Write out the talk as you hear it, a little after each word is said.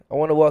I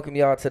want to welcome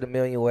y'all to the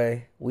Million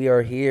Way. We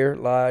are here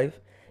live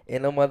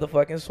in the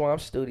motherfucking Swamp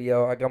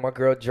Studio. I got my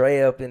girl Dre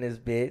up in this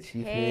bitch.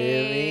 You feel me?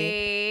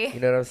 Hey. You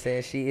know what I'm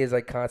saying? She is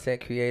a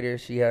content creator.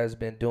 She has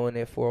been doing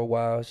it for a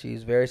while.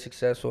 She's very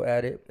successful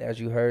at it. As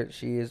you heard,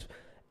 she is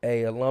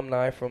a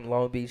alumni from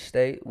Long Beach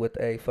State with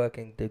a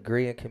fucking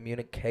degree in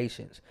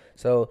communications.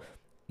 So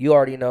you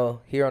already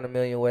know here on the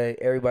Million Way,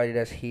 everybody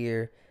that's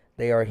here,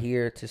 they are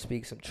here to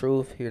speak some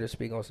truth, here to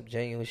speak on some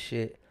genuine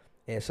shit.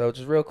 And so,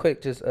 just real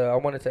quick, I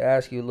wanted to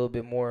ask you a little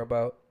bit more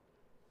about,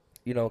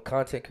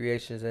 content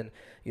creations, and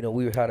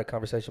we had a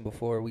conversation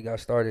before we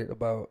got started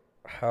about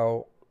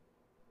how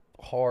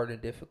hard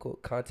and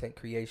difficult content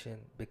creation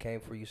became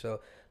for you. So,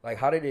 like,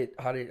 how did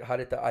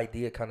the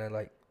idea kind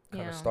of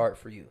Yeah. start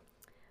for you?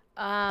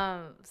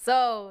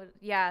 So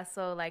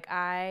like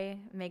I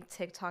make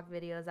TikTok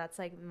videos. That's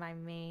like my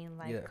main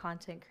like Yeah.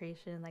 content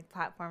creation like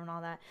platform and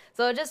all that.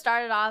 So it just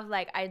started off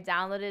like I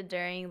downloaded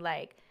during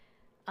like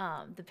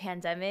the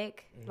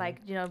pandemic, Hmm.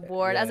 like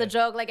bored as a Yeah.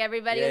 joke, like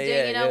everybody Yeah. was doing,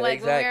 Yeah. Yeah.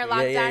 like when we were Exactly. Yeah.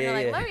 locked Yeah. down, you're Yeah.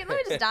 like, Yeah. let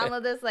me just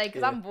download this, like,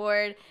 because Yeah. I'm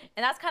bored.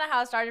 And that's kind of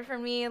how it started for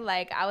me.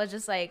 Like I was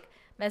just like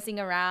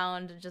messing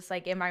around, just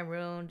like in my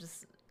room,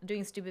 just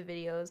doing stupid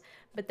videos.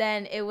 But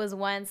then it was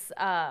once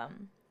the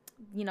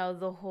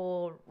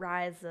whole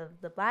rise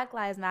of the Black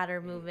Lives Matter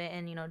movement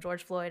and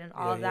George Floyd and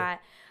all Yeah. of Yeah.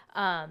 that.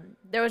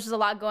 There was just a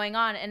lot going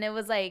on, and it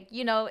was like,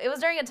 it was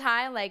during a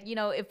time like,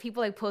 if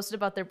people like posted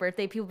about their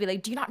birthday, people would be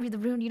like, do you not read the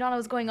room, do you not know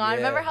what's going on?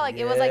 Remember Yeah, how like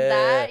it was like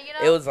yeah. that,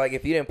 It was like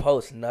if you didn't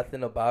post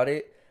nothing about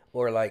it,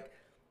 or like,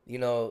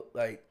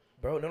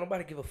 bro, don't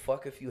nobody give a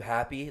fuck if you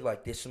happy.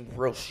 Like, there's some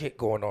real shit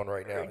going on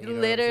right now. You know what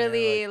I'm literally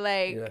saying?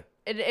 Yeah, like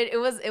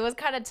it was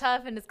kind of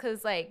tough. And it's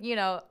because like,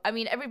 I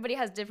mean, everybody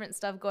has different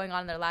stuff going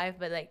on in their life,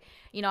 but like,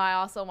 I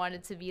also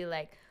wanted to be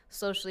like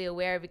socially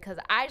aware, because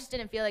I just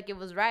didn't feel like it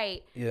was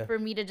right yeah, for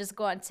me to just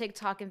go on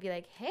TikTok and be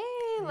like, hey,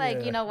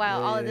 like, yeah, while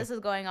yeah, all of yeah, this is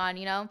going on.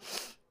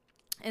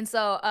 And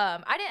so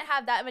I didn't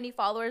have that many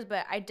followers,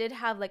 but I did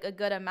have like a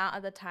good amount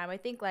at the time. I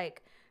think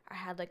like I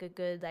had like a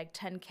good like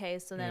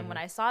 10K. So then when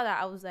I saw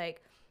that, I was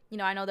like,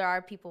 I know there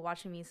are people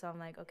watching me, so I'm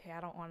like, okay, I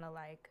don't want to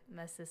like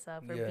mess this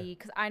up or yeah. be,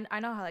 because I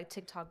know how like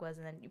TikTok was,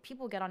 and then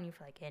people get on you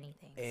for like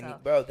anything. So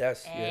Bro,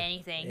 that's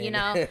anything,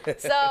 yeah.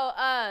 So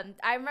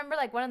I remember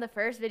like one of the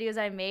first videos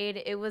I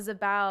made, it was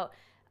about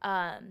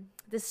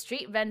this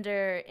street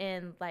vendor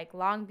in like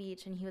Long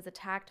Beach, and he was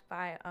attacked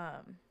by I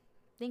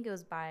think it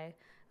was by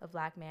a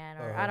black man,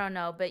 or I Uh-huh. don't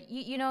know, but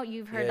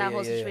you've heard Yeah, that yeah,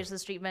 whole yeah, yeah. situation with the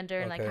street vendor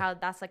and like Okay. how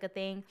that's like a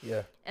thing.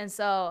 Yeah. And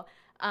so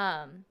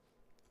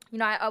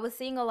I was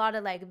seeing a lot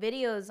of like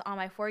videos on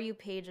my For You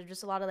page of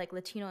just a lot of like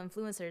Latino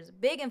influencers,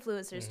 big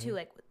influencers too,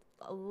 like with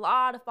a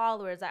lot of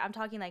followers. Like, I'm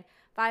talking like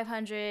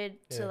 500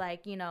 to Yeah.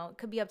 like,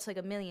 could be up to like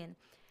 1 million.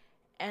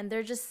 And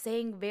they're just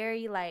saying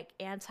very like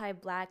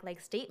anti-black like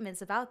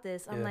statements about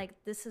this. I'm Yeah.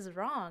 like, this is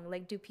wrong.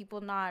 Like, do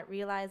people not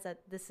realize that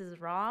this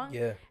is wrong?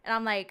 Yeah. And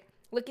I'm like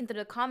looking through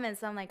the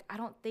comments. I'm like, I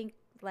don't think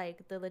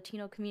like the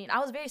Latino community. I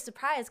was very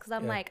surprised, because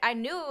I'm Yeah. like, I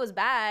knew it was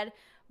bad,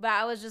 but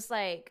I was just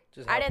like,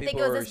 Just I how didn't think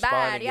people it was were this bad.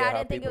 responding. Yeah, Yeah, I how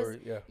didn't think it people was.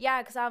 were. Yeah.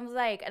 Yeah, because I was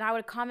like, and I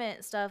would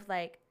comment stuff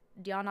like,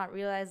 do y'all not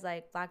realize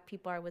like black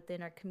people are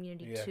within our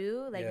community Yeah.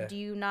 too? Like, Yeah.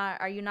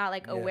 are you not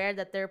like Yeah. aware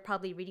that they're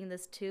probably reading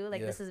this too? Like,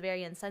 Yeah. this is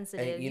very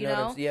insensitive, And you know what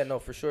I'm saying? Yeah, no,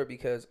 for sure.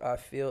 Because I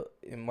feel,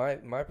 in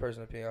my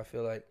personal opinion, I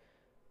feel like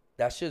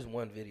that's just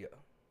one video.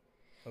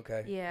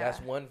 Okay. Yeah. That's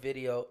one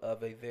video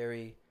of a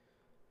very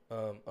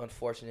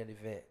unfortunate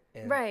event,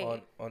 and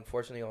Right.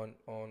 unfortunately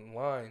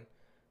online,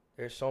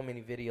 there's so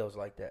many videos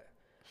like that.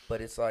 But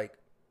it's like,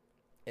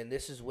 and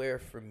this is where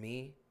for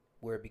me,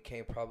 where it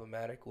became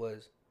problematic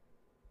was,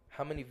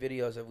 how many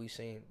videos have we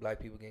seen black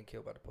people getting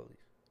killed by the police?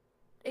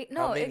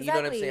 No, How many, exactly. you know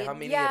what I'm saying? How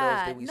many of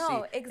those did we see?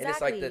 No, exactly. And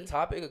it's like the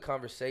topic of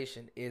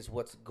conversation is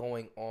what's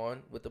going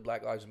on with the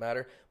Black Lives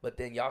Matter, but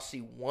then y'all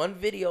see one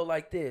video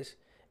like this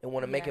and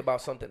want to make it Yeah.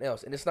 about something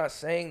else. And it's not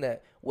saying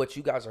that what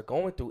you guys are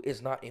going through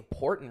is not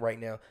important right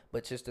now,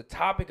 but just the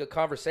topic of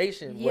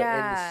conversation and the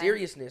Yeah,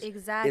 seriousness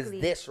exactly.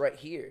 is this right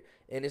here.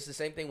 And it's the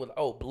same thing with,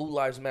 Blue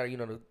Lives Matter,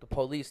 the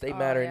police, they Oh,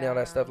 matter, and all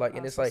that stuff. Like, yeah.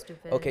 and Oh, it's so like,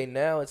 stupid. okay,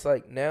 now it's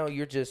like, now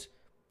you're just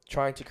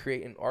trying to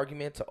create an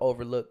argument to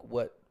overlook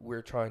what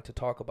we're trying to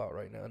talk about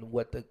right now, and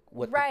what the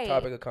Right.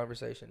 topic of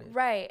conversation is.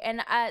 Right. And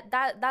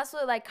that's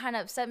what like kind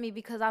of upset me,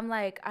 because I'm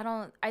like, I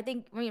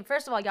mean,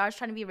 first of all, y'all are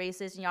trying to be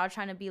racist, and y'all are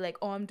trying to be like,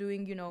 oh, I'm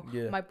doing,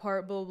 Yeah. my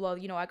part, blah, blah,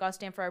 blah, I gotta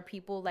stand for our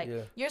people. Like,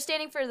 Yeah. you're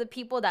standing for the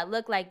people that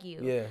look like you.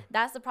 Yeah.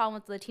 That's the problem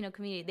with the Latino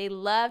community. They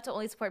love to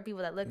only support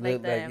people that look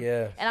like them.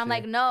 Yeah. And I'm see.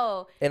 like,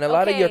 no. And a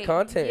lot of your okay,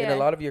 content,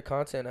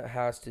 yeah.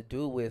 has to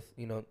do with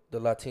the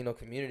Latino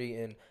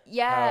community, and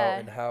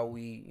Yeah. how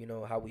we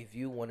how we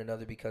view one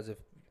another. Because if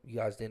you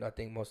guys didn't, I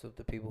think most of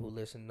the people who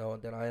listen know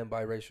that I am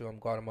biracial. I'm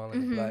Guatemalan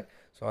and black,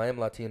 so I am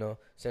Latino,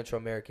 Central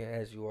American,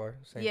 as you are.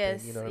 Same Yes.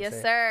 thing, you know what Yes,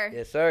 I'm saying? sir.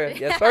 Yes, sir.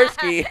 Yes, sir.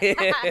 Ski.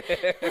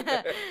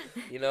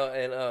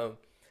 And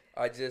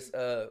I just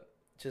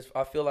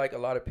I feel like a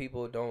lot of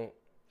people don't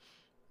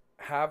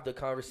have the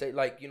conversation.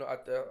 Like, I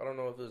don't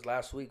know if it was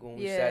last week when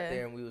we sat Yeah.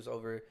 there and we was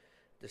over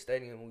the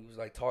stadium, we was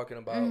like talking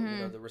about, you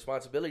know, Mhm. the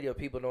responsibility of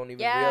people don't even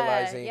Yeah,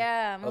 realizing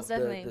yeah, most of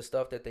definitely. the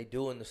stuff that they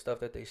do and the stuff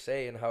that they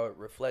say and how it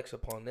reflects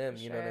upon them.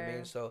 For You know what I mean?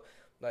 sure. So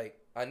like,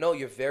 I know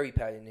you're very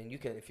passionate, and you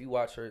can, if you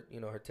watch her, you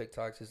know, her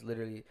TikToks is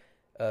literally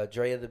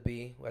Drea the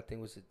B. I think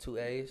was it two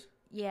A's.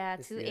 Yeah,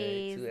 It's two the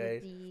A's, two the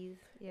A's. B's.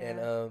 And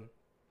Yeah.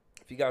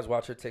 if you guys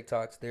watch her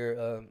TikToks,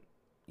 they're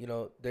you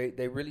know,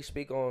 they really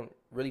speak on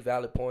really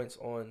valid points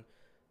on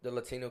the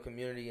Latino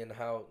community and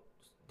how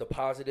the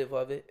positive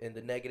of it and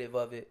the negative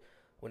of it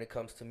when it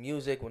comes to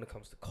music, when it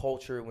comes to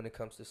culture, when it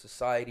comes to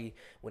society,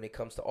 when it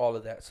comes to all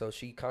of that. So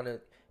she kind of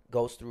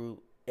goes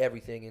through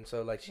everything, and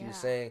so like she was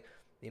Yeah. saying,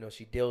 you know,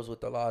 she deals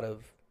with a lot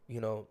of,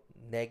 you know,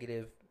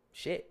 negative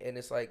shit, and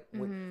it's like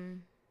when,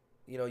 Mhm.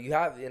 you know, you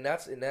have, and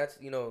that's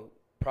you know,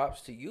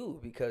 props to you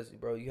because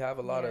bro, you have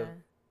a lot of Yeah.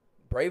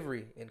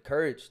 bravery and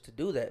courage to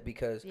do that,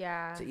 because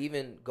Yeah. to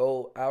even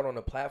go out on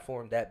a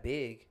platform that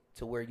big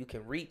to where you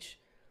can reach,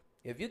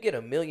 if you get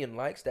 1 million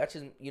likes, that's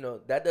just, you know,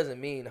 that doesn't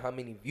mean how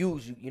many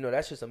views you know,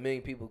 that's just 1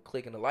 million people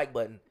clicking the like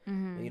button. You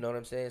Mhm. know what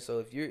I'm saying? So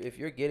if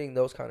you're getting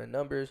those kind of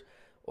numbers,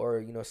 or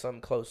you know,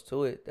 something close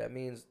to it, that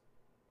means,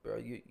 bro,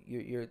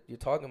 you're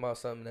talking about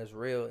something that's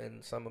real,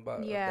 and something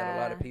about that a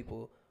lot of Yeah.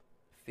 people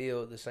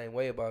feel the same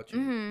way about you.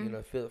 You Mhm.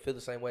 know, feel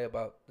the same way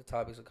about the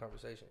topics of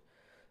conversation.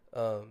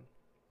 um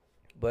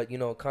but you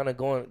know, kind of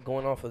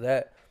going off of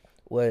that,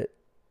 what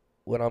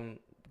I'm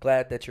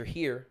glad that you're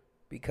here,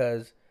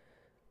 because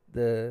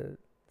the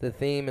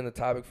theme and the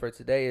topic for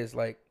today is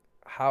like,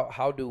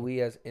 how do we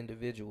as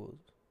individuals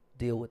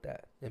deal with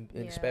that, and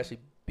Yeah. especially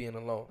being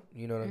alone.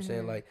 You know what I'm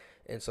saying? Mhm. Like,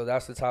 and so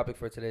that's the topic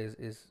for today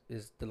is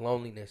the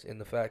loneliness, and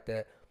the fact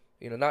that,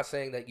 you know, not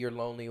saying that you're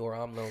lonely or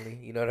I'm lonely.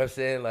 You know what I'm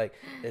saying? Like,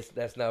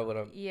 that's not what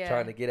I'm trying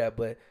Yeah. to get at.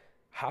 But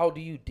how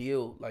do you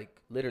deal, like,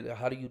 literally,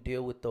 how do you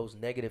deal with those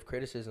negative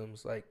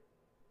criticisms, like,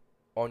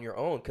 on your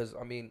own? Because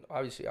I mean,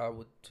 obviously, I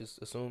would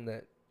just assume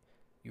that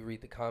you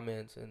read the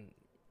comments, and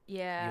you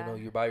Yeah. know,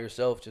 you're by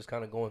yourself just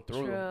kind of going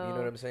through them. You know what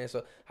True. I'm saying?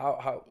 So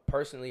how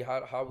personally,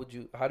 how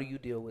do you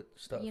deal with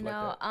stuff like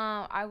that?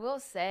 I will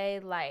say,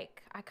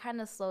 like, I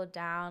kind of slowed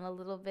down a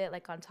little bit,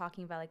 like, on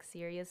talking about, like,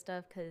 serious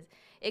stuff, because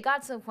it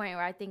got to a point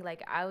where I think,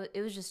 like,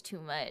 it was just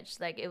too much.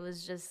 Like, it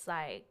was just,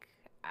 like,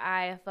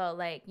 I felt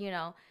like,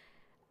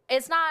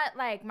 it's not,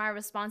 like, my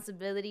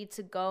responsibility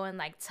to go and,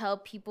 like, tell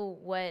people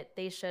what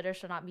they should or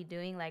should not be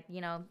doing. Like,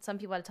 some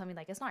people had to tell me,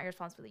 like, it's not your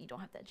responsibility. You don't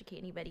have to educate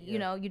anybody.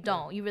 Yeah, You yeah,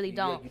 don't. You really yeah.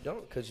 don't. You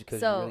don't, cause you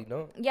So really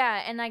don't.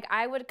 yeah, and like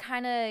I would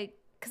kind of,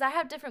 cause I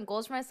have different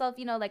goals for myself.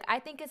 Like I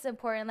think it's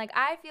important. Like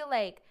I feel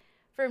like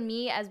for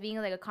me as being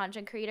like a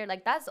content creator,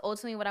 like that's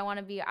ultimately what I want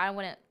to be. I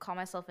wouldn't call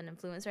myself an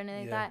influencer or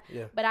anything like Yeah, that.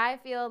 yeah, But I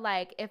feel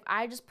like if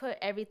I just put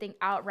everything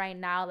out right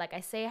now, like I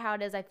say how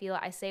it is, I feel,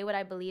 I say what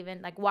I believe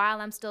in. Like while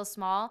I'm still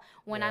small,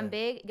 when yeah. I'm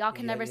big, y'all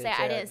can Yeah, never you say didn't I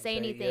say I didn't didn't say say, yeah,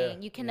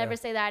 anything. You can yeah, never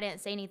say that I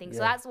didn't say anything.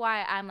 So yeah. that's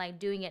why I'm like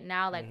doing it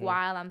now, like Mhm.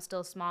 while I'm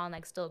still small and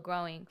like still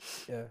growing.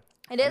 Yeah.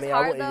 It I is mean, I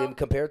hard wouldn't though. even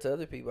compare to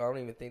other people. I don't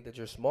even think that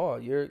you're small.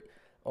 You're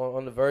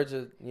on the verge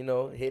of, you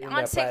know, hitting On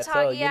that TikTok,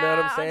 plateau. You know what I'm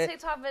yeah, on saying?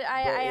 TikTok, but But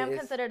I am it's,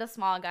 considered a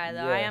small guy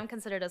though. I yeah. am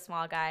considered a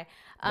small guy.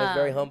 That's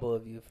very Um, humble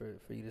of you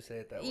for you to say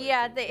it that way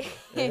yeah, too. they.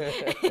 You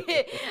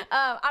know.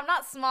 I'm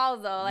not small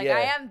though. Like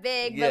I Yeah. am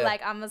big, but Yeah.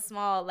 like I'm a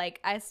small. Like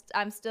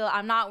I'm still.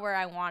 I'm not where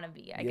I want to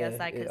be. I guess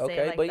Yeah. I could say it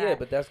Okay, like but yeah, that.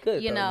 but that's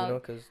good You though, you know, know,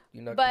 because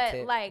you're not but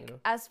content, you like know.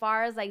 as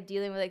far as like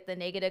dealing with like the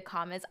negative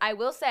comments, I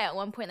will say at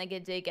one point like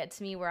it did get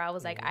to me where I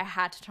was like Hmm. I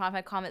had to turn off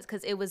my comments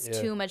because it was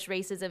Yeah. too much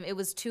racism. It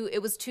was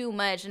too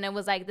much, and it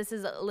was like this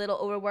is a little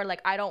overboard.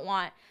 Like I don't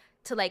want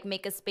to like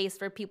make a space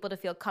for people to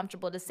feel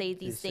comfortable to say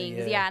these Just say things,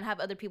 yeah. yeah, and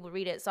have other people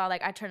read it. So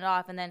like I turned it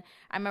off, and then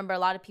I remember a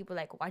lot of people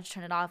like, why'd you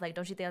turn it off? Like,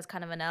 don't you think that's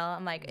kind of an L?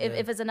 I'm like, Yeah.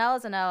 if it's an L,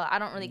 it's an L. I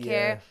don't really Yeah.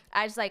 care.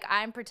 I just like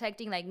I'm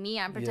protecting like me.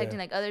 I'm Yeah. protecting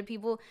like other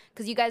people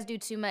because you guys do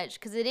too much.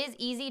 Because it is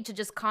easy to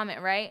just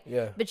comment, right?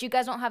 Yeah. But you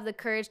guys don't have the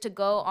courage to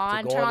go To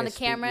on, go turn on on and the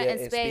speak, camera yeah,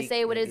 and and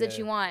say what it is that yeah.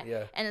 you want.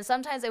 Yeah. And then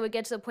sometimes it would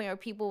get to the point where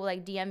people would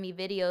like DM me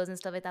videos and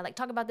stuff like that, like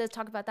talk about this,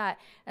 talk about that.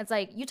 And it's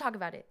like you talk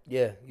about it.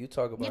 Yeah, you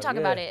talk You about it. talk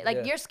about Yeah. it. Like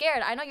Yeah. you're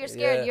scared. I know you're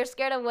scared. Yeah. You're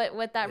scared of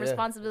what that Yeah.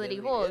 responsibility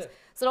Yeah. holds.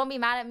 So don't be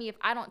mad at me if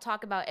I don't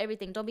talk about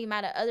everything. Don't be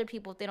mad at other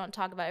people if they don't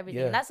talk about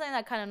everything. And Yeah. that's something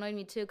that kind of annoyed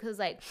me too, because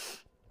like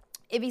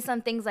it'd be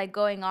some things like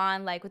going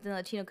on like within the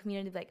Latino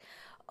community, like,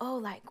 oh,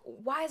 like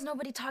why is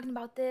nobody talking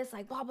about this?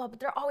 Like blah blah,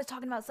 but they're always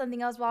talking about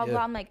something else, blah Yeah.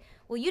 blah. I'm like,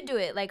 well, you do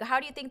it. Like, how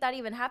do you think that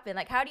even happened?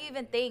 Like, how do you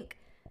even think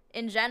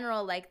in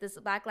general like this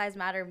Black Lives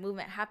Matter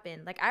movement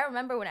happened? Like, I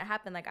remember when it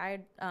happened. Like,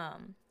 I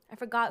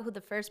forgot who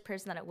the first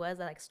person that it was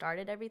that like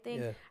started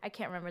everything. Yeah. I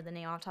can't remember the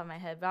name off the top of my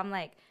head, but I'm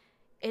like,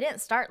 it didn't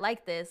start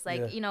like this. Yeah.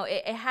 Like,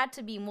 it had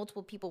to be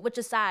multiple people, which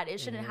is sad. It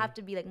shouldn't Mhm. have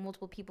to be like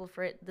multiple people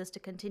for this to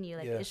continue.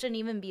 Like, Yeah. it shouldn't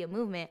even be a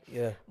movement.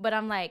 Yeah. But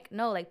I'm like,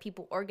 no, like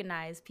people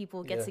organize,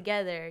 people get Yeah.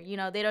 together.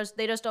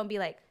 They just don't be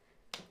like,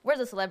 where's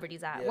the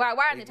celebrities at? Yeah. Why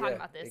aren't they talking Yeah.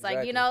 about this?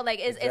 Exactly. Like, like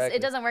Exactly.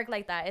 it doesn't work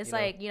like that. It's You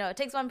know. like, it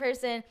takes one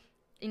person,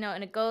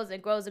 and it goes,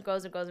 it grows, it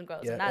grows, it grows, and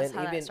grows. Yeah, And that's and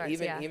how even that starts.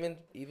 even Yeah.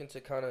 even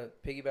to kind of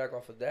piggyback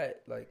off of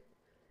that, like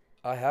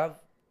I have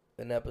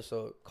an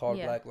episode called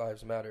Yeah. Black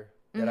Lives Matter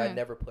that I Mhm.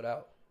 never put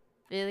out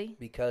Really?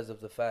 because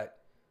of the fact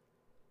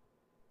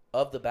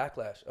of the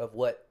backlash of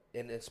what,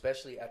 and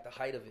especially at the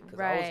height of it, because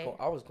Right.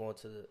 I was going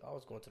to the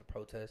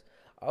protest.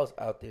 I was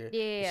out there.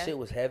 Yeah, yeah, The yeah. shit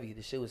was heavy.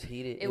 The shit was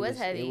heated. It was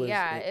heavy.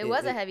 Yeah, it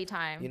was a heavy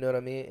time. You know what I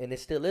mean? And it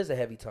still is a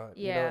heavy time.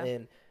 You know, Yeah.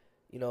 and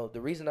you know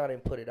the reason I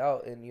didn't put it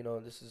out, and you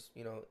know this is,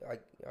 you know, I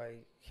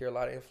hear a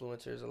lot of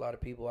influencers, a lot of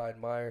people I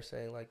admire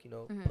saying like, you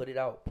know, put it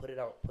out, put it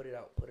out, put it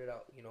out, put it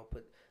out. You know,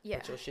 put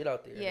your shit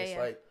out there. Yeah, and it's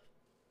yeah. like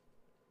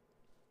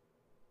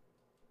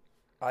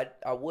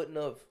I wouldn't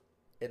have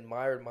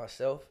admired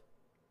myself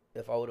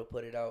if I would have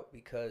put it out,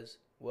 because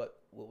what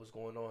was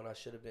going on, I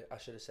should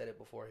have said it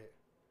beforehand.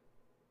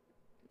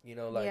 You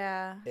know, like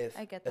Yeah,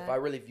 I get if that. I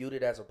really viewed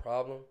it as a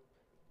problem,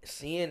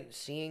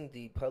 seeing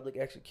the public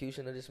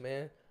execution of this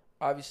man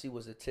obviously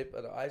was the tip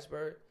of the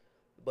iceberg,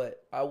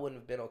 but I wouldn't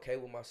have been okay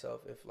with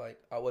myself if like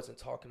I wasn't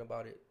talking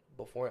about it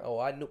before. Oh,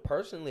 I knew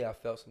personally I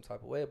felt some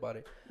type of way about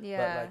it. Yeah.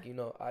 But like, you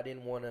know, I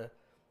didn't want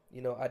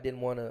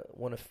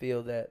to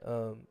feel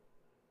that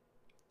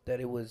that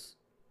it was,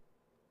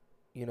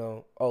 you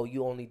know, oh,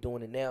 you only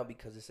doing it now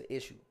because it's an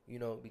issue, you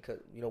know, because,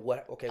 you know,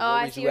 what, okay, Oh, where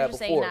I was see you what at you're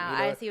before? saying now. You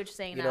know? I see what you're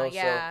saying You now. know,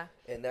 Yeah.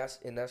 so,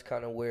 and that's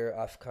kind of where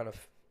I've kind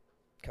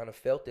of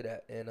felt it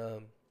at.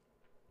 And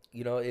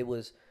you know, it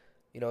was,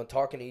 you know,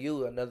 talking to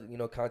you, another, you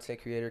know,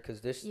 content creator,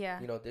 because this, Yeah.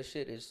 you know, this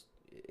shit is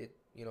it,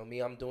 you know, me,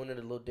 I'm doing it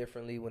a little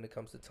differently when it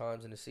comes to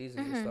times and the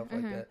seasons and stuff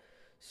like that.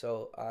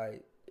 So I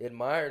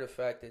admire the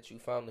fact that you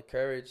found the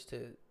courage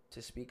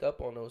to speak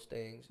up on those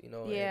things, you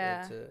know,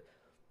 Yeah. and to,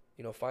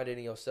 you know, find it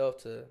in yourself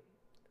to,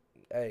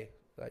 hey,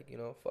 like, you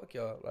know, fuck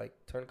y'all, like,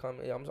 turn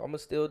comment. I'm gonna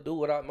still do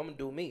what I'm gonna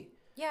do me,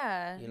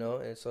 Yeah. you know.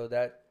 And so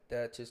that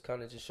just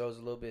kind of just shows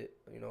a little bit,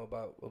 you know,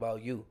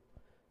 about you.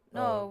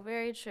 No,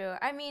 very true.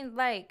 I mean,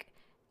 like,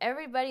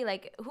 everybody,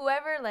 like,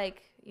 whoever,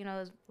 like, you know,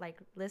 is, like,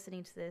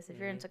 listening to this, if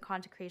you're into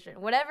content creation,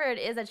 whatever it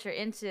is that you're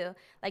into,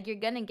 like, you're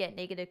gonna get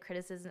negative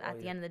criticism at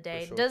the end of the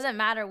day. sure. It doesn't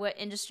matter what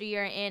industry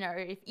you're in,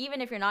 or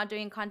even if you're not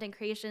doing content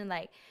creation,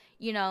 like,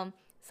 you know,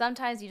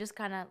 sometimes you just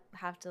kind of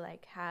have to,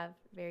 like, have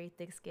very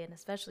thick skin,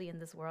 especially in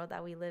this world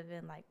that we live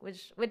in, like,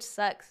 which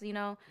sucks, you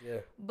know. Yeah.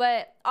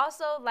 But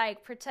also,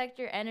 like, protect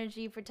your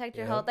energy, protect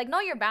your health, like,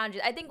 know your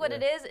boundaries. I think what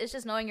it is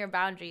just knowing your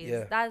boundaries.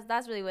 Yeah.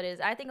 That's really what it is.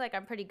 I think, like,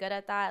 I'm pretty good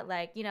at that,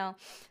 like, you know.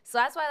 So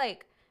that's why,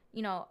 like,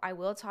 you know, I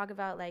will talk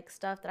about, like,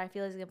 stuff that I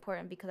feel is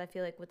important, because I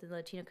feel like within the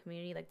Latino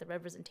community, like, the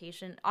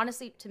representation,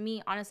 honestly,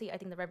 I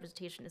think the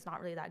representation is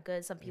not really that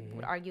good. Some people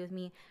would argue with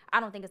me. I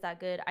don't think it's that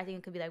good. I think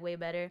it could be, like, way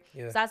better.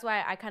 Yeah. So that's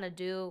why I kind of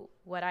do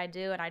what I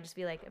do, and I just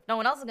feel like if no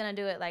one else is going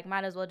to do it, like,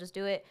 might as well just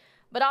do it.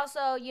 But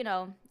also, you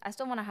know, I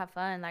still want to have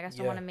fun. Like, I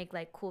still want to make,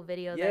 like, cool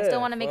videos. I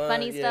still want to make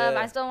funny stuff.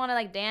 I still want to,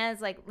 like,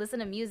 dance, like, listen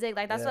to music.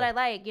 Like, that's what I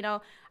like, you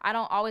know. I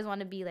don't always want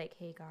to be like,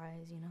 hey,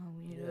 guys, you know,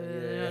 we need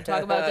to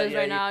talk about this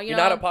right now. You're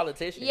not a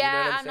politician.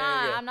 Yeah, you know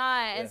what I'm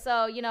not. And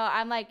so, you know,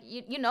 I'm like,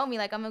 you know me,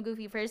 like, I'm a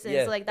goofy person.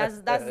 So, like, that's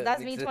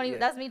me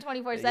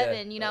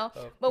 24/7, you know.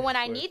 But when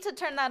I need to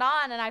turn that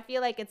on and I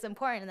feel like it's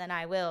important, then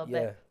I will.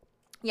 But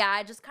yeah,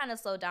 I just kind of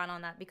slowed down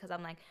on that, because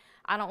I'm like,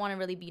 I don't want to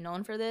really be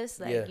known for this.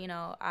 Like, you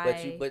know,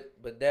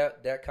 But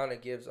that kind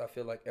of gives, I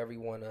feel like,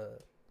 everyone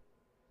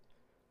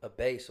a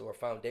base or a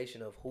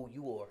foundation of who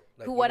you are.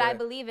 Like, what I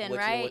believe in,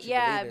 right? What you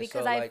yeah, believe in.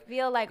 because so, I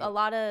feel like a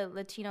lot of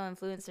Latino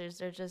influencers,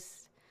 they're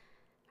just,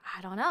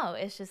 I don't know.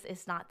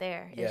 It's not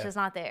there. It's just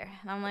not there.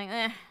 And I'm like,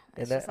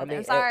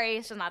 I'm sorry,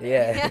 it's just not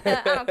there.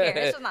 Yeah. I don't care.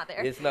 It's just not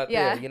there. It's not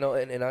there, you know,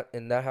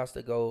 and that has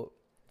to go,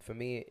 for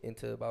me,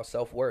 into about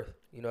self-worth.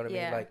 You know what I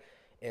mean? Like,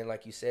 and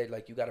like you said,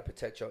 like, you got to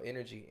protect your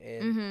energy,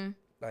 and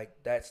like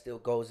that still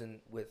goes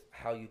in with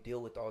how you deal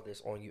with all this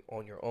on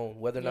your own.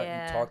 Whether or not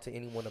you talk to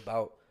anyone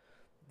about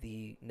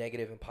the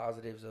negative and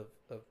positives of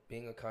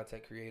being a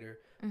content creator,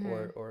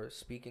 or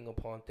speaking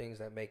upon things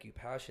that make you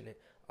passionate,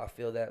 I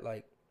feel that,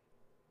 like,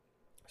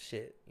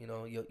 shit, you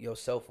know, your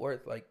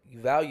self-worth, like,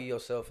 you value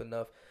yourself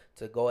enough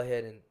to go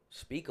ahead and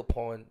speak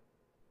upon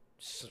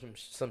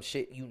some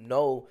shit you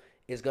know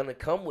is gonna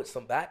come with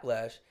some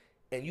backlash,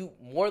 and you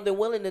more than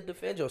willing to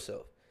defend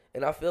yourself.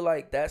 And I feel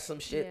like that's some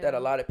shit that a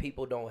lot of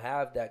people don't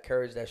have, that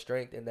courage, that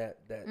strength, and that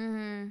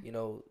you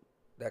know,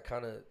 that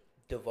kind of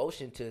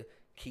devotion to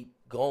keep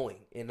going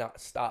and not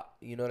stop.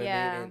 You know what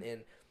I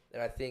mean?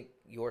 And I think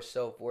your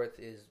self-worth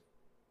is,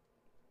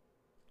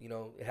 you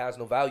know, it has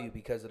no value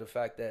because of the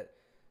fact that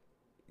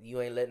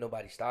you ain't let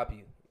nobody stop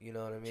you. You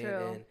know what I mean?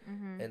 True.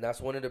 And that's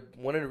one of the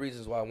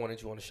reasons why I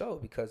wanted you on the show,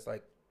 because,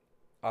 like,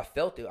 I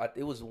felt it.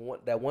 It was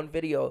that one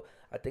video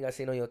I think I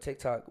seen on your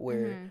TikTok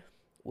where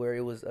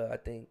it was I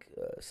think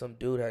some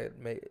dude had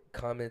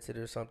commented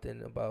or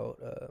something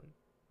about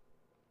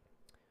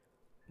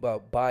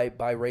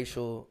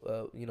biracial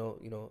you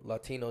know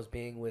Latinos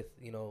being with,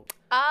 you know,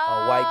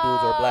 white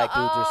dudes or black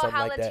dudes or something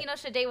like that. How Latinos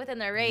should date within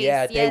their race.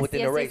 Yeah, date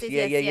within the race.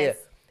 Yeah.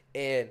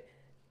 And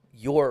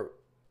your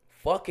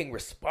fucking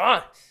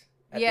response,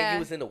 I think it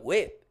was in the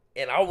whip.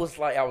 And I was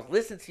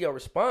listening to your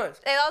response.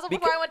 And also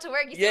before I went to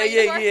work, you yeah. I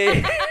get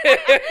in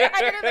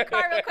the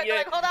car real quick. I'm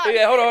like, hold on.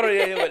 Yeah, hold on.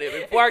 Yeah,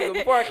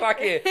 before I clock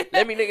in,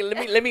 let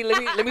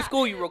me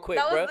school you real quick,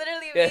 that bro. Was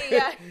literally me.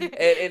 Yeah.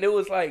 and it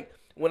was like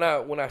when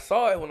I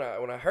saw it, when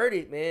I heard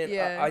it, man,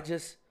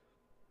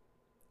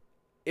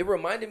 it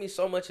reminded me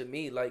so much of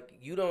me. Like,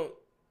 you don't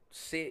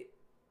sit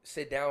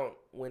down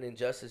when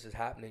injustice is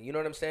happening. You know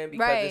what I'm saying?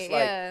 Because it's Right.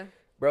 like, Yeah.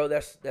 bro,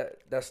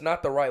 that's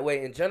not the right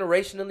way. And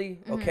generationally,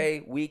 Mm-hmm.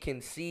 okay, we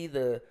can see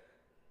the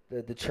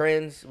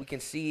trends. We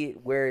can see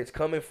it where it's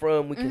coming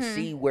from. We can Mm-hmm.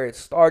 see where it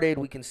started.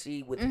 We can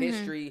see with Mm-hmm.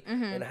 history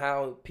Mm-hmm. and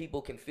how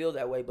people can feel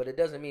that way. But it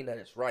doesn't mean that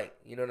it's right.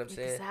 You know what I'm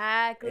saying?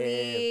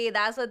 Exactly. And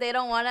That's what they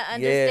don't want to yeah,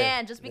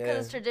 understand. Just because yeah.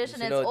 it's tradition,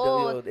 You it's know,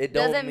 old, it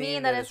don't doesn't mean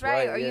mean that that it's it's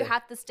right, right. or you Yeah,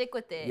 have to stick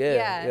with it. yeah,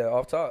 Yeah. yeah.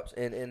 Off tops,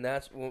 and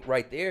that's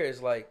right there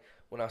is like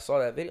when I saw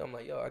that video, I'm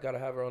like, yo, I gotta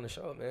have her on the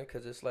show, man,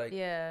 because it's like,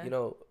 Yeah. you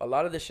know, a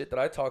lot of the shit that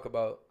I talk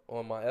about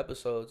on my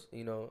episodes,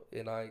 you know,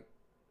 and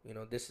you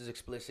know, this is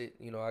explicit.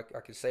 You know, I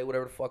can say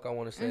whatever the fuck I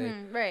want to say,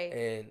 Mm-hmm. Right.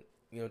 and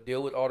you know,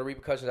 deal with all the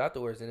repercussions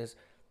afterwards. And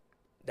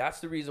that's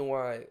the reason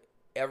why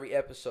every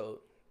episode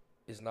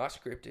is not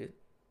scripted.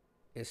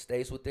 It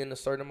stays within a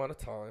certain amount of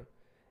time,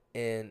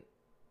 and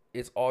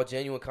it's all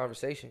genuine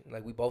conversation.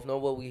 Like, we both know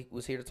what we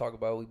was here to talk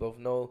about. We both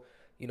know,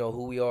 you know,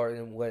 who we are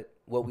and what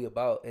we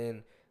about,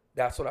 and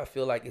that's what I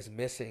feel like is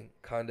missing,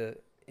 kind of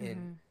in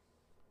Mm-hmm.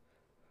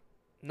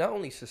 not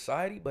only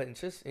society but in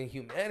just in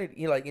humanity.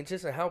 You know, like in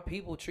just in how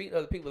people treat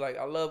other people. Like,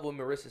 I love what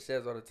Marissa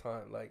says all the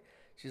time. Like,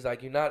 she's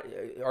like, "You're not.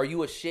 Are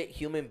you a shit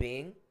human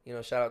being?" You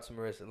know, shout out to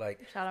Marissa. Like,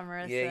 Shout out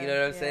Marissa. yeah, you know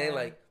what I'm saying? Yeah.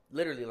 Like,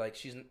 literally, like,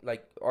 she's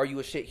like, "Are you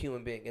a shit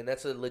human being?" And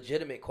that's a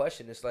legitimate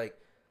question. It's like,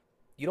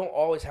 you don't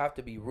always have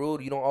to be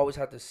rude. You don't always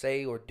have to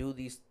say or do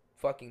these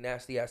fucking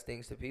nasty ass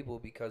things to people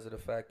because of the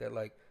fact that,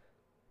 like,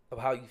 of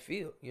how you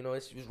feel. You know,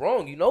 it's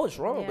wrong. You know it's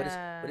wrong,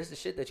 Yeah. but it's the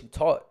shit that you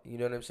taught. You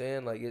know what I'm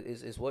saying? Like,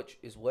 it's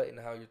what and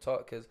how you're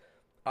taught. Because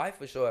I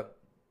for sure have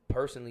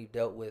personally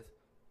dealt with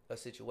a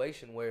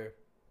situation where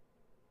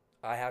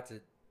I had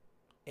to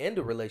end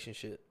a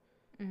relationship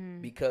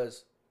Mm-hmm.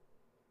 because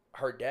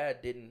her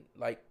dad didn't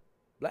like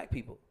black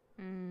people.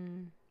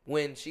 Mm-hmm.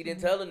 When she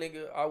didn't tell a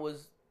nigga I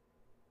was,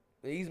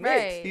 he's mixed.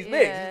 Right. He's Yeah.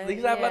 mixed.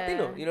 He's half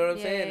Latino. You know what I'm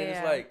Yeah, saying? yeah, And it's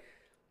yeah. like,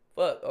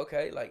 fuck,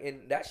 okay. Like,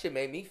 and that shit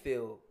made me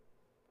feel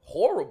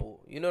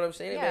horrible. You know what I'm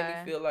saying? It made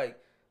Yeah. me feel like,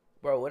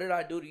 bro, what did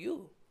I do to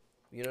you?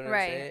 You know what I'm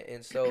Right. saying?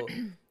 And so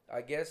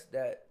I guess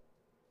that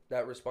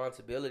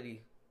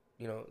responsibility,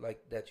 you know,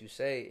 like that you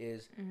say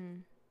is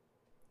Mm-hmm.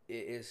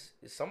 is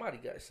somebody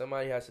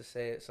has to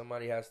say it.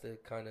 Somebody has to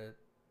kind of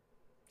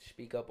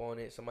speak up on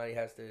it. Somebody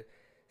has to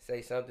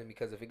say something,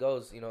 because if it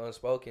goes, you know,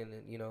 unspoken,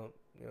 and you know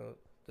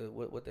the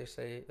what they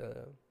say,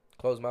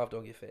 closed mouth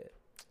don't get fed.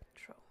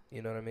 True.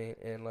 You know what I mean?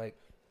 And like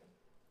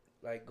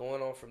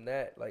going on from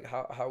that, like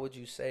how would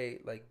you say,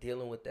 like,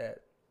 dealing with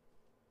that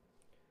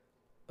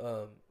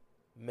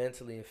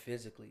mentally and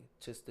physically,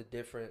 just the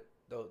different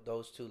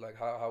those two, like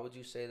how would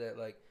you say that,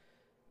 like,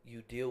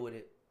 you deal with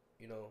it,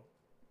 you know,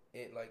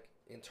 in like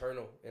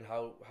internal, and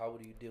how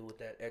would you deal with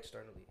that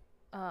externally?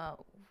 Uh,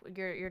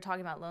 you're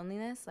talking about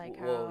loneliness, like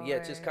Well, how? yeah,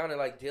 just kind of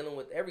like dealing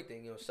with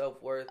everything, you know,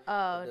 self-worth,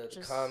 the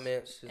Just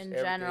comments, just in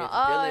everything. general. Just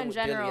Oh, dealing in with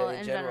general. in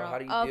In general. general. How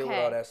do you deal with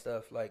all Okay. that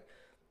stuff, like,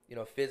 you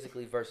know,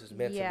 physically versus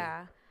mentally?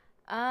 Yeah.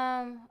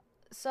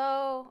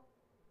 So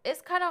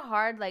it's kind of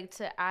hard, like,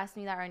 to ask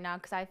me that right now,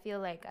 because I feel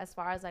like as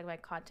far as like my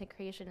content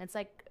creation, it's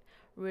like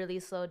really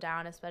slowed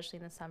down, especially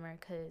in the summer,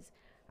 because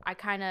I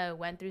kind of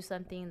went through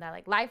something that,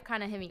 like, life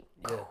kind of hit me.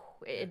 Yeah.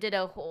 It did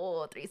a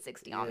whole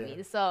 360 on Yeah.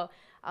 me. So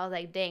I was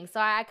like, dang.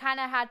 So I kind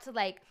of had to,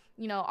 like,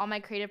 you know, all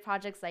my creative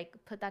projects, like,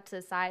 put that to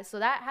the side. So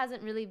that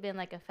hasn't really been,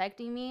 like,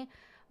 affecting me.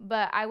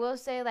 But I will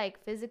say, like,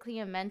 physically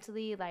and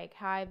mentally, like,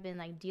 how I've been,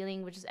 like,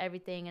 dealing with just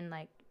everything, and,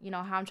 like, you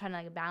know, how I'm trying to,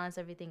 like, balance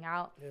everything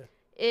out. Yeah.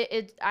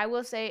 I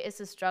will say it's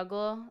a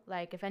struggle.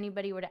 Like, if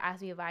anybody were to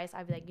ask me advice,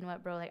 I'd be like, you know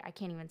what, bro, like, I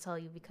can't even tell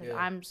you, because Yeah.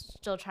 I'm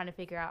still trying to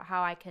figure out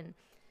how I can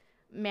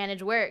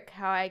manage work,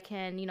 how I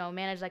can, you know,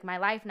 manage, like, my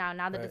life now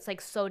that Right. it's, like,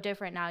 so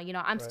different now. You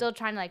know, I'm Right. still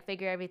trying to, like,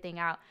 figure everything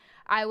out.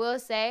 I will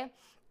say,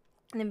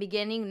 in the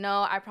beginning,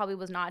 no, I probably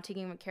was not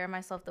taking care of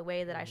myself the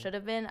way that I should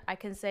have been. I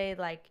can say,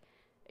 like,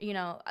 you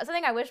know,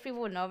 something I wish people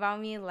would know about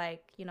me,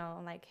 like, you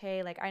know, like,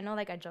 hey, like, I know,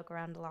 like, I joke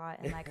around a lot,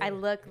 and, like, I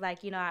look,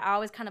 like, you know, I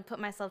always kind of put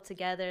myself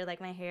together, like,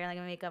 my hair, like,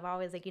 my makeup, I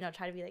always, like, you know,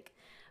 try to be, like,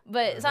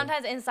 but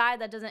sometimes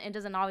inside it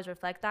doesn't always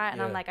reflect that,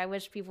 and I'm Yeah. like, I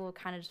wish people would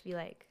kind of just be,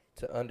 like,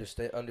 To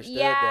understand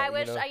yeah, that, I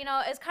wish, you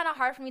know? it's kind of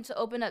hard for me to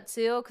open up,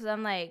 too, because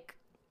I'm, like,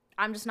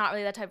 I'm just not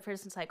really that type of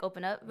person to, like,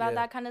 open up about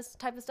that kind of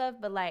type of stuff,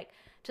 but, like,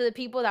 to the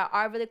people that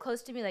are really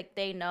close to me, like,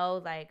 they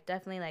know, like,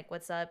 definitely, like,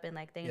 what's up, and,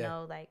 like, they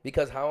know, like,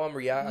 because how I'm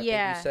reacting, I think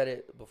Yeah. you said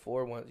it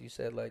before once. You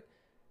said, like,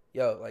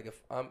 yo, like,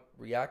 if I'm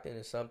reacting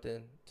to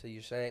something to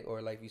you saying,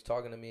 or like he's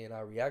talking to me and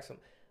I react some,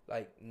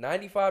 like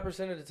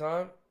 95% of the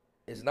time,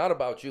 it's not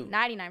about you.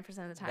 99% of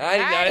the time.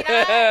 99.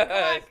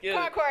 99. Excuse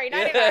Come on, me. Corey.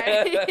 Yeah.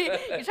 99.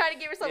 You're trying to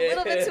give yourself a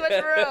little bit too much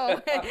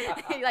room.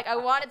 You're like, I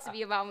want it to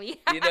be about me.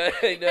 you know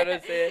what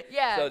I'm saying?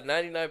 Yeah. So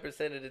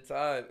 99% of the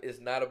time, it's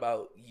not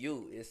about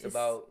you. It's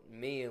about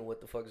me and what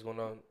the fuck is going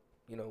on,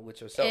 you know,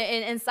 with yourself.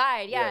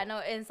 Inside, yeah, Yeah. no,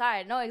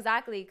 inside, no,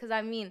 exactly. Because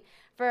I mean,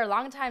 for a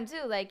long time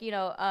too, like, you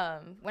know,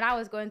 when I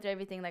was going through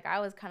everything, like, I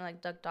was kind of,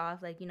 like, ducked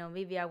off, like, you know,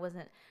 maybe I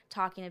wasn't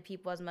talking to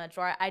people as much,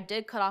 or I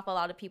did cut off a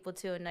lot of people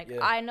too, and, like, Yeah.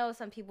 I know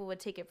some people would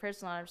take it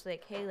personal. I'm just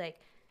like, hey, like,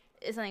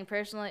 it's something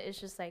personal. It's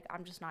just like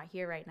I'm just not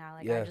here right now.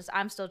 Like Yeah.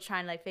 I'm still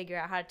trying to like figure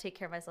out how to take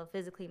care of myself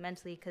physically,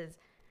 mentally, because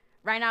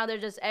right now they're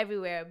just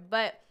everywhere.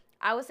 But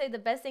I would say the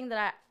best thing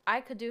that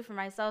I could do for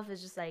myself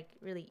is just like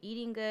really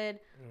eating good,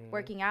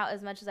 working out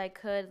as much as I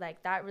could.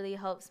 Like that really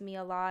helps me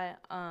a lot.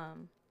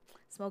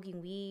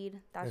 Smoking weed,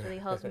 that really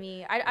helps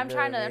me. I'm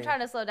trying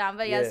to slow down,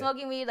 but yeah,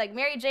 smoking weed, like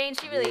Mary Jane,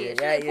 she really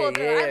pulled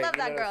through. I love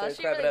that girl.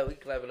 She really, we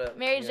clap it up.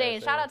 Mary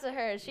Jane, shout out to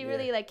her. She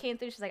really like came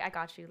through. She's like, I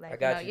got you. Like, I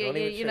got you.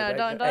 you know,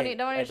 don't even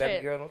baby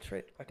trip. girl, don't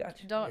trip. I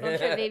got you. Don't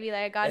trip, baby.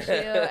 Like, I got you.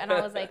 And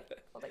I was like,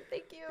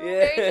 thank you,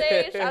 Mary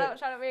Jane.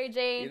 Shout out, Mary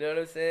Jane. You know what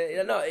I'm saying?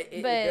 Yeah, no,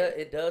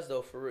 it does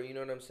though, for real. You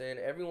know what I'm saying?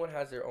 Everyone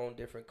has their own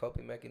different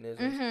coping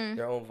mechanisms,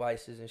 their own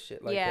vices and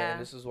shit like that.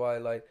 And this is why,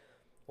 like,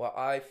 why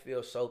I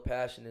feel so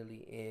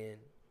passionately in,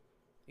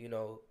 you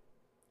know,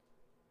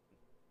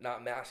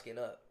 not masking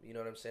up. You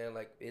know what I'm saying?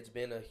 Like, it's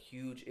been a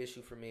huge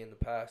issue for me in the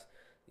past.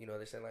 You know,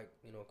 they say, like,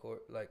 you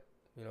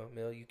know,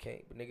 Mel, you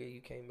can't, but nigga,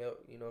 you can't melt,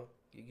 you know,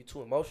 you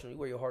too emotional. You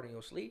wear your heart in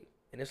your sleeve.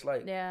 And it's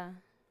like, nigga,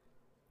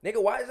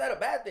 why is that a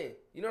bad thing?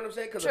 You know what I'm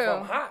saying? Because if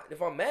I'm hot,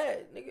 if I'm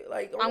mad, nigga,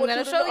 like, I'm going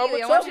to show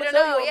you. I want you to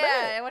know.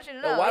 Yeah, I want you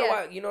to know. But why do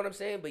I, you know what I'm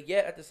saying? But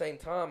yet, at the same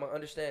time, I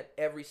understand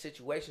every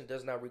situation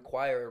does not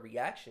require a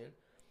reaction.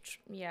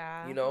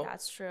 Yeah, you know?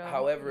 That's true.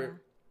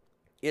 However,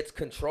 it's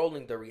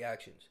controlling the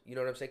reactions. You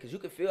know what I'm saying? Because you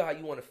can feel how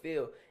you want to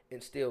feel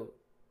and still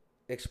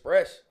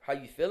express how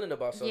you feeling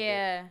about something.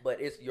 Yeah. But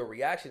it's your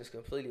reaction is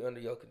completely under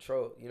your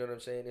control. You know what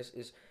I'm saying?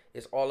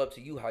 It's all up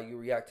to you how you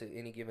react to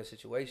any given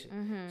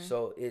situation.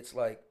 So it's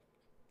like,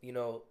 you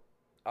know,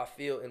 I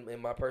feel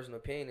in my personal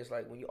opinion, it's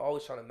like when you're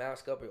always trying to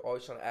mask up or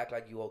always trying to act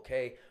like you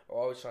okay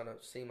or always trying to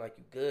seem like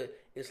you good,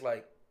 it's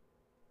like,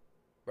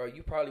 bro,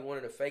 you probably one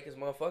of the fakest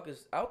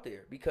motherfuckers out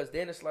there. Because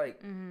then it's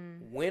like,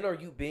 when are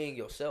you being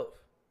yourself?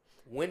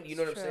 When, you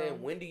know what I'm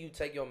saying? When do you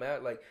take your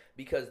mask? Like,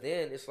 because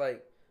then it's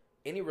like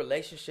any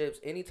relationships,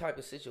 any type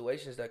of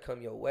situations that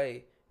come your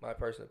way, my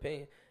personal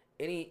opinion,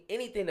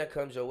 anything that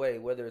comes your way,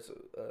 whether it's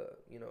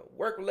you know,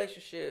 work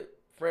relationship,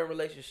 friend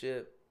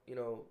relationship, you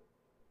know,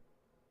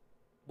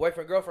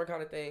 boyfriend girlfriend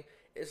kind of thing,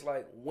 it's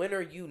like, when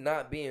are you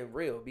not being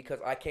real? Because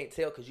I can't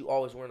tell because you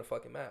always wearing a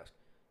fucking mask.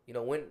 You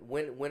know,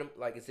 when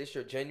like, is this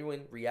your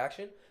genuine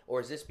reaction,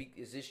 or is this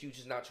you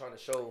just not trying to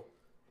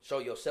show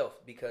yourself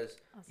because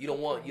you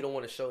don't want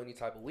to show any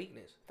type of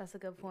weakness? That's a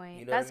good point.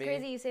 You know That's what I mean?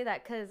 crazy you say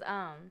that, because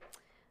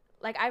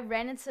like I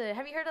ran into,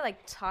 have you heard of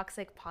like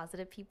toxic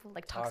positive people,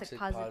 like toxic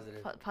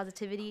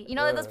positivity? You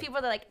know, like those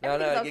people that like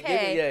everything's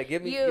okay.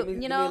 Give me a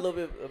little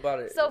bit about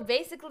it. So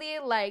basically,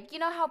 like, you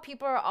know how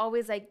people are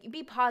always like,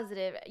 be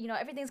positive, you know,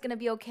 everything's gonna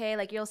be okay,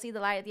 like you'll see the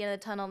light at the end of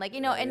the tunnel, like,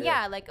 you know, and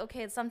like,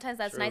 okay, sometimes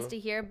that's nice to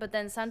hear, but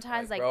then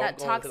sometimes like bro, that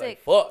toxic,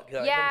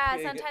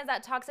 sometimes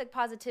that toxic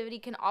positivity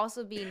can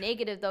also be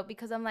negative though,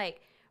 because I'm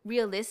like,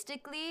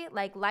 realistically,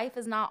 like, life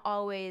is not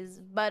always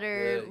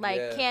butter,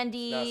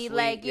 candy,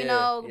 like, you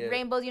know,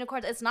 rainbows,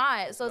 unicorns. It's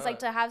not. So it's like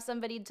to have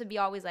somebody to be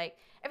always like,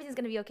 everything's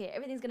gonna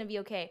be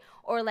okay,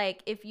 or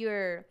like if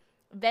you're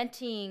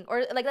venting,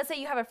 or like, let's say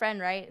you have a friend,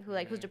 right, who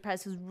like who's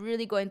depressed, who's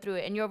really going through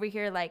it, and you're over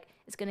here like,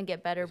 it's gonna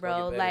get better,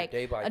 bro, like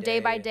day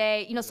by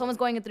day, you know, someone's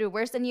going through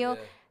worse than you.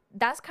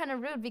 That's kind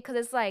of rude, because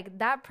it's like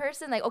that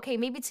person, like, okay,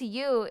 maybe to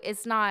you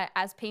it's not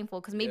as painful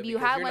because maybe you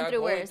have went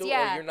through worse.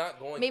 You're not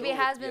going maybe it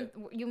has been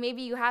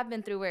maybe you have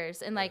been through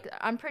worse, and like,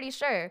 I'm pretty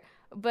sure,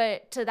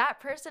 but to that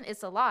person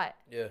it's a lot.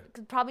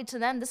 Probably to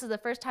them this is the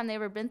first time they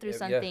ever been through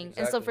something.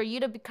 Exactly. And so for you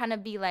to kind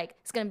of be like,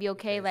 it's gonna be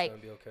okay, like,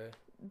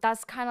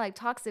 that's kind of like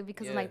toxic,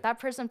 because I'm like, that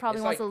person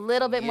probably wants like, a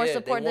little bit more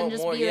support than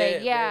just be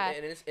like,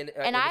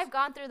 and I've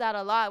gone through that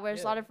a lot, where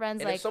there's a lot of friends,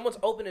 and like, if someone's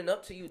opening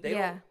up to you, they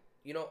don't,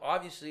 you know,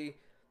 obviously,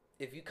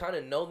 if you kind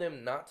of know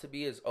them not to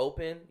be as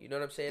open, you know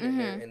what I'm saying,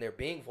 and they're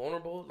being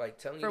vulnerable, like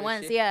telling you this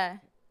once, shit,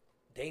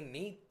 they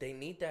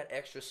need that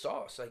extra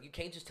sauce. Like, you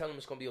can't just tell them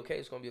it's gonna be okay.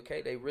 It's gonna be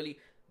okay.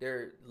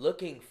 They're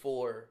looking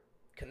for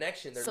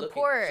connection. They're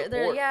support.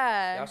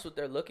 That's what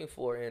they're looking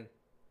for, and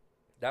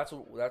that's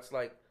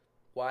like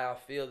why I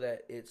feel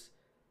that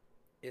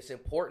it's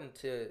important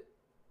to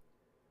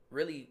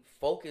really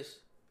focus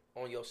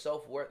on your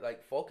self-worth,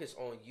 like focus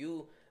on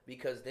you,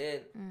 because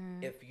then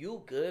if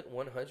you good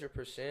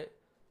 100%.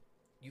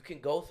 You can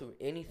go through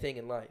anything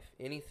in life,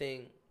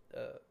 anything,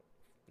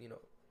 you know,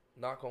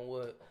 knock on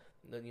wood,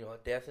 you know, a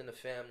death in the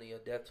family, a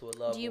death to a loved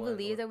one. Do you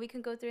believe that we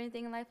can go through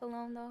anything in life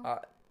alone,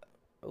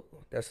 though?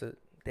 That's a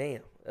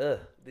damn.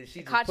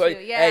 She caught you.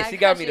 Hey, she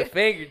got me the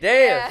finger.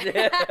 Damn.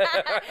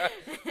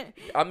 Yeah.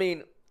 I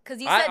mean, because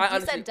you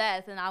said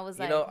death, and I was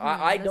like, you know,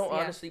 I don't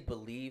honestly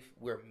believe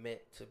we're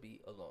meant to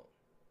be alone.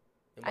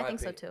 I think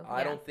so too.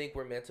 I don't think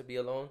we're meant to be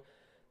alone.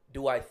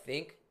 Do I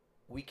think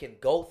we can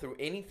go through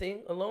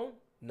anything alone?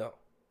 No.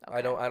 Okay.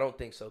 I don't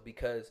think so,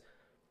 because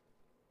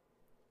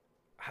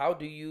how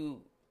do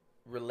you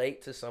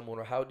relate to someone,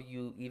 or how do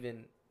you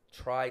even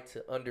try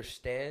to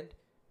understand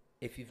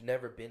if you've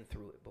never been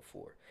through it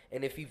before?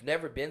 And if you've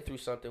never been through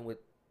something with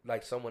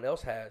like someone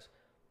else has,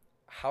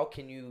 how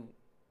can you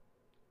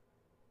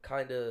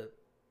kind of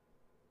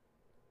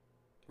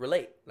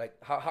relate. Like,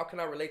 how can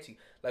I relate to you?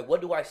 Like,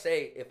 what do I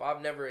say if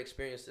I've never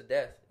experienced a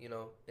death, in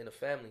a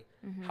family?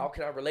 How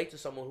can I relate to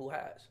someone who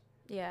has?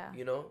 Yeah.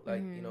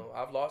 Like,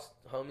 I've lost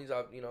homies.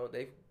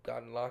 They've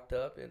gotten locked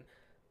up and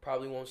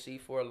probably won't see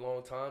for a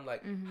long time.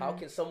 Like, how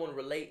can someone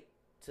relate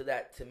to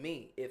that to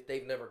me if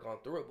they've never gone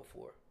through it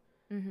before?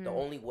 The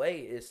only way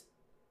is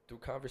through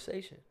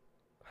conversation.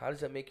 How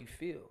does that make you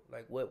feel?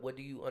 Like, what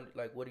do you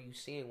like? What are you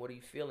seeing? What are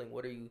you feeling?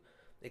 What are you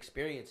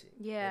experiencing?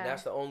 Yeah. And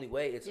that's the only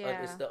way. It's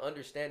the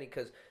understanding,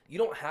 because you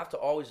don't have to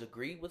always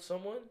agree with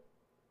someone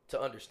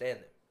to understand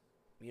them.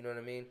 You know what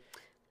I mean?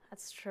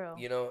 That's true.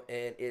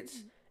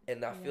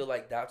 And I feel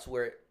like that's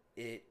where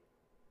the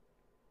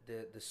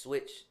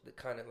switch, the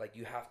kind of like,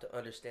 you have to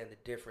understand the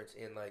difference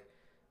in, like,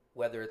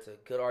 whether it's a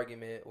good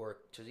argument or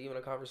just even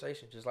a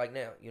conversation, just like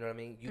now. You know what I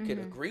mean? You could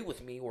agree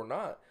with me or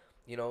not.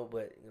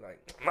 But you're like,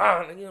 fuck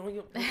all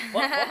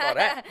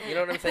that. You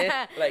know what I'm saying?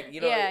 Like,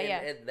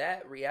 and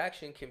that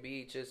reaction can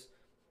be just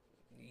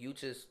you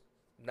just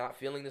not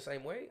feeling the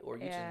same way, or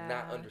you just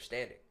not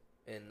understanding.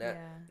 And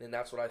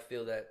that's what I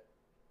feel that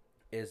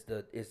is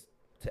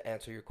to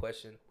answer your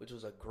question, which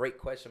was a great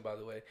question, by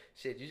the way.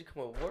 Shit, you should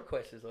come up with more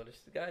questions on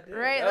this. Goddamn,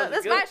 right,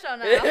 that's my show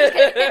now.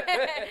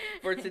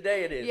 For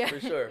today it is, for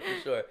sure.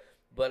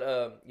 But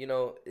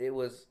it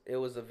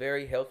was a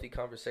very healthy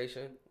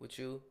conversation with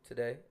you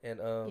today, and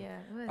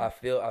I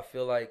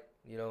feel like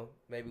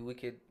maybe we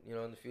could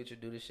in the future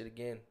do this shit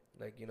again,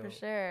 like for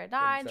sure. No,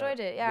 I enjoyed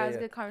it. Yeah, it was a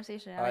good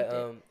conversation. I liked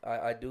it.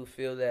 I do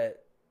feel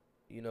that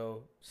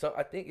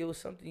I think it was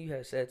something you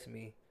had said to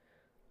me.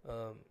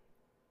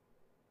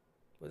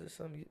 Was it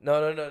something?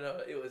 No.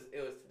 It was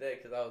today,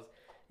 because I was.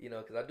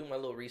 Because I do my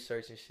little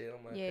research and shit.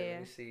 I'm like, okay,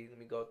 let me see. Let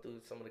me go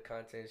through some of the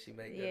content she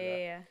made.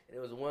 Yeah. And it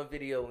was one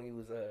video when you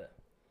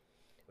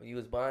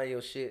was buying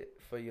your shit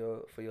for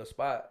your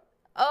spot.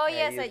 Oh,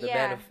 yes,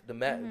 yeah.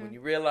 When you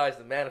realize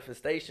the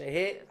manifestation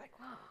hit. It's like,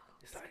 wow,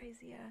 it's like,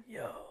 crazy, yeah.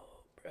 Yo,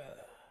 bruh,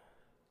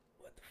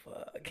 what the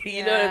fuck?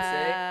 You know what I'm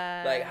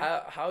saying? Like,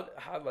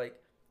 how,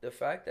 like, the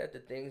fact that the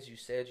things you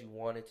said you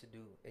wanted to do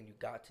and you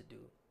got to do,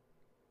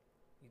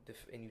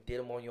 and you did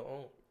them on your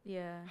own.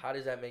 Yeah. How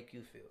does that make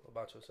you feel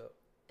about yourself?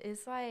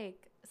 It's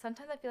like,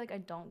 sometimes I feel like I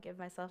don't give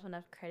myself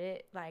enough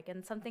credit, like,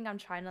 and something I'm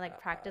trying to,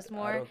 like, practice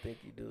more. I don't think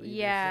you do either.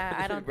 Yeah,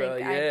 I don't think,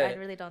 I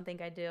really don't think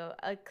I do.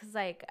 Because,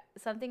 like,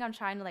 something I'm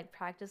trying to, like,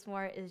 practice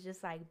more is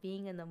just, like,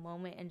 being in the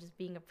moment and just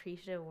being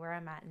appreciative of where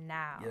I'm at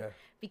now. Yeah.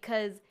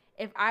 Because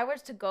if I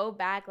was to go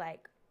back,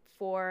 like,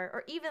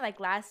 or even, like,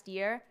 last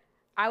year,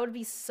 I would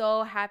be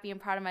so happy and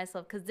proud of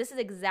myself, because this is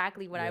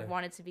exactly what I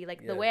wanted to be.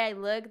 Like, the way I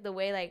look, the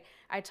way, like,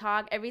 I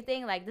talk,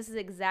 everything, like, this is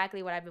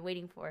exactly what I've been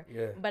waiting for.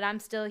 Yeah. But I'm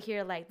still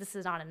here, like, this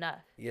is not enough.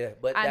 Yeah,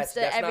 but that's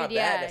not bad.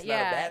 That's not a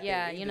bad thing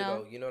either,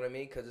 though. You know what I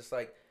mean? Because it's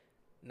like,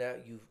 now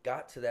you've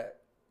got to that,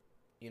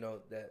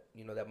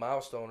 that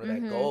milestone or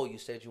that goal you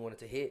said you wanted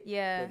to hit.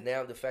 Yeah. But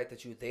now the fact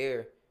that you're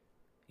there,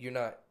 you're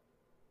not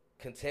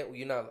content.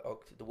 You're not.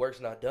 The work's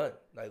not done.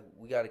 Like,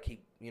 we got to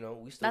keep. We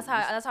still.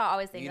 That's how I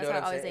always think. You know what how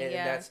I'm I always saying?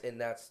 think.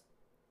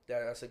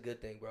 That's a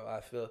good thing, bro.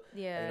 I feel.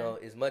 Yeah.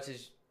 As much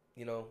as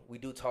we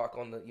do talk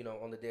on the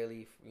on the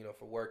daily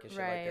for work and shit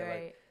like that.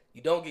 Right. Like,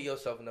 you don't give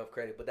yourself enough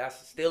credit, but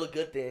that's still a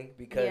good thing,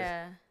 because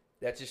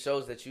that just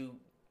shows that you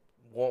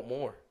want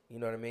more. You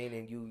know what I mean?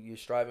 And you're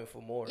striving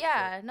for more.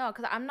 Yeah, so. No,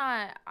 because I'm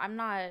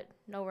not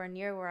nowhere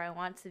near where I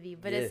want to be.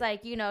 But it's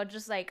like,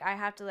 just like I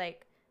have to,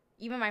 like,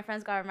 even my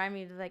friends gotta remind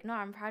me, like, no,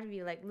 I'm proud of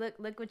you. Like,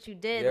 look what you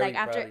did. Very like,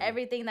 after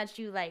everything that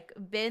you, like,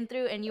 been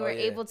through, and you were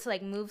able to,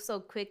 like, move so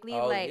quickly.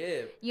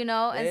 And so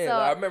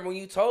I remember when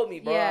you told me,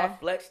 bro. I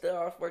flexed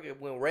up. I fucking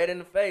went red in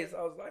the face.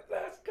 I was like,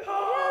 let's go.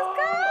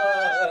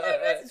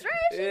 Like, that's right.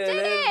 She did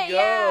it.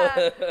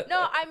 Yeah.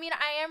 No, I mean,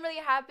 I am really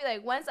happy.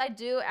 Like, once I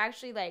do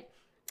actually, like,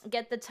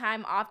 get the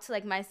time off to,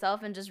 like,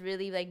 myself and just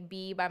really, like,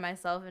 be by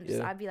myself, and just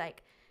I'd be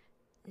like,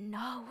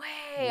 no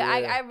way.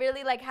 I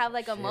really, like, have,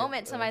 like, a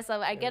moment to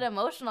myself. I get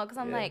emotional, because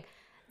I'm like,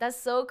 that's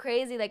so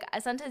crazy. Like, I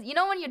sometimes,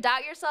 when you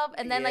doubt yourself,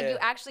 and then like you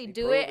actually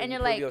do it, and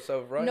you're like,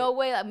 right. No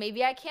way, like,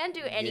 maybe I can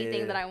do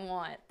anything that I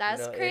want.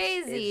 That's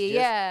crazy.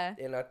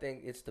 It's and I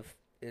think it's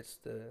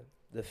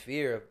the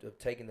fear of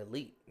taking the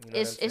leap.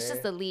 It's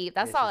just the leap.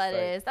 That's all it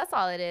is. That's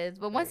all it is.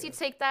 But once you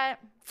take that,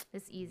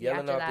 it's easy. Yelling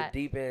after off that. the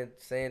deep end,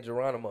 saying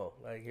Geronimo.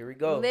 Like, here we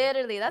go.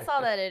 Literally, that's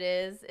all that it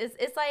is.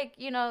 It's like,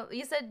 you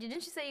said,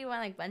 didn't you say you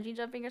went, like, bungee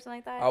jumping or something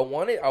like that? I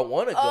want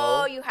to go.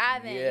 Oh, you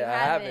haven't. Yeah,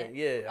 I haven't.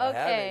 Yeah, okay. I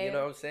haven't. You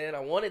know what I'm saying? I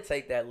want to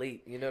take that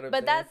leap. You know what I'm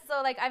saying? But that's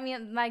so, like, I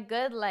mean, my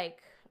good, like,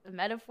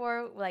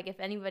 metaphor, like, if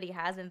anybody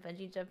has been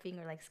bungee jumping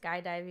or, like,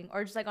 skydiving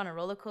or just, like, on a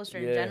roller coaster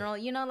in general,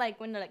 like,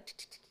 when they're like,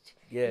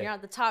 you're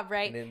at the top,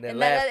 right? And then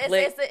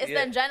it's the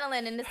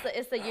adrenaline, and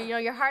it's the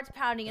your heart's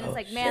pounding, and it's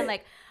like, man,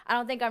 like, I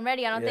don't think I'm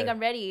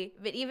ready.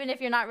 But even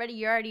if you're not ready,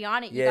 you're already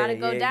on it. You gotta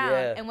go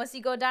down. And once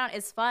you go down,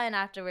 it's fun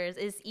afterwards.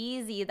 It's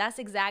easy. That's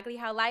exactly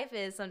how life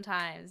is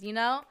sometimes,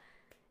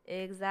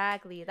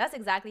 Exactly. That's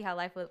exactly how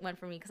life went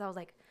for me, because I was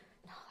like,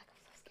 no, like, I'm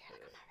so scared.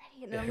 Like, I'm not ready.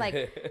 And I'm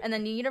like, and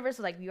then the universe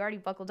was like, you already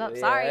buckled up. Yeah,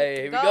 Sorry, hey,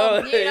 here we go. go.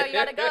 You know, you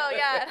gotta go.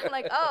 Yeah. And I'm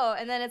like, oh.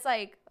 And then it's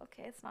like,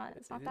 okay, it's not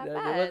that It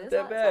bad. wasn't It's that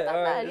not bad. that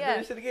All right, bad. let's Yeah. do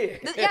this shit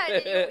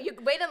again. Yeah. You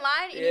wait in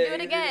line and you do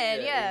it you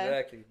again. Yeah.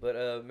 exactly.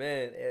 But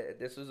man,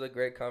 this was a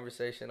great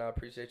conversation. I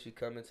appreciate you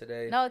coming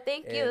today. No,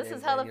 thank you. This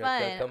was hella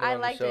fun. Coming I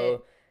on liked the show.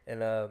 it. And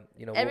we'll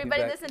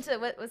Everybody be back. listen to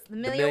what's the The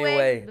Million Million Way?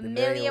 Way. The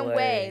Million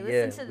Way. Yeah,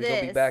 Listen to we're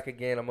gonna be this. back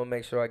again. I'm gonna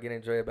make sure I get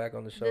Andrea back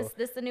on the show.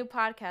 This the new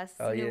podcast. It's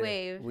a new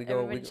wave.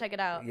 Everybody check it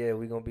out. Yeah,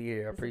 we're gonna be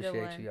here. I It's a good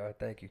appreciate one. you, y'all.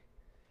 Thank you.